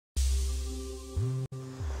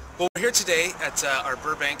Well, we're here today at our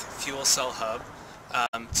Burbank Fuel Cell Hub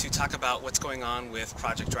to talk about what's going on with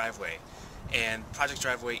Project Driveway. And Project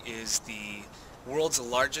Driveway is the world's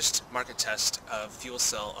largest market test of fuel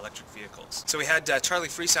cell electric vehicles. So we had Charlie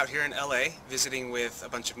Freese out here in LA visiting with a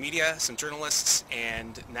bunch of media, some journalists,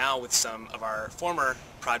 and now with some of our former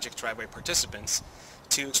Project Driveway participants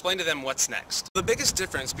to explain to them what's next. The biggest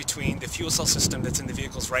difference between the fuel cell system that's in the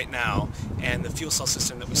vehicles right now and the fuel cell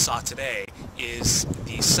system that we saw today is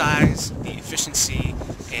the size, the efficiency,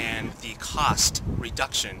 and the cost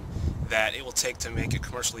reduction that it will take to make it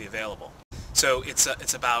commercially available. So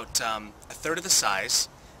it's about a third of the size,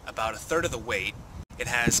 about a third of the weight. It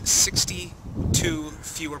has 62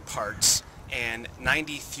 fewer parts and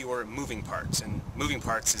 90 fewer moving parts. And moving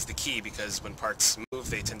parts is the key because when parts move,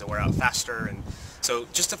 they tend to wear out faster. And so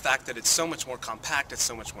just the fact that it's so much more compact, it's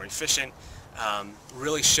so much more efficient,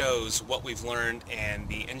 really shows what we've learned and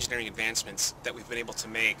the engineering advancements that we've been able to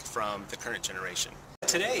make from the current generation.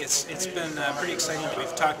 Today it's been pretty exciting.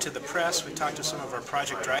 We've talked to the press, we've talked to some of our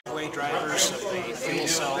Project Driveway drivers of the fuel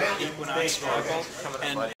cell Equinox vehicle,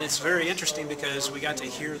 and it's very interesting because we got to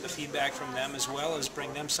hear the feedback from them as well as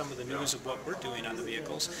bring them some of the news of what we're doing on the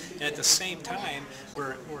vehicles. And at the same time,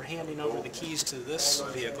 we're handing over the keys to this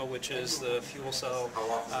vehicle, which is the fuel cell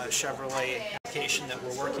Chevrolet application that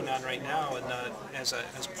we're working on right now, and as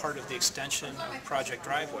part of the extension of Project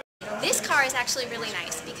Driveway. This car is actually really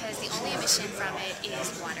nice because the only emission from it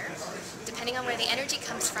is water. Depending on where the energy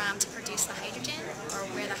comes from to produce the hydrogen, or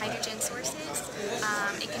where the hydrogen source is,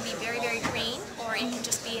 it can be very, very green, or it can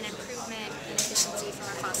just be an improvement in efficiency from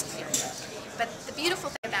our fossil fuel. But the beautiful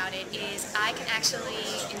thing about it is I can actually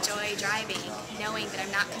enjoy driving knowing that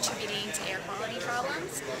I'm not contributing to air quality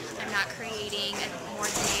problems, I'm not creating more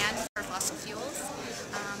demand for fossil fuels,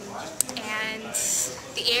 and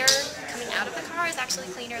the air coming out of the car is actually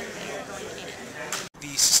cleaner than the air going in.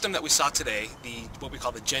 The system that we saw today, what we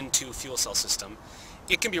call the Gen 2 fuel cell system,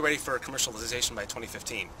 it can be ready for commercialization by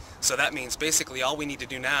 2015. So that means basically all we need to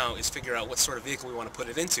do now is figure out what sort of vehicle we want to put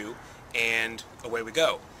it into, and away we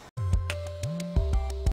go.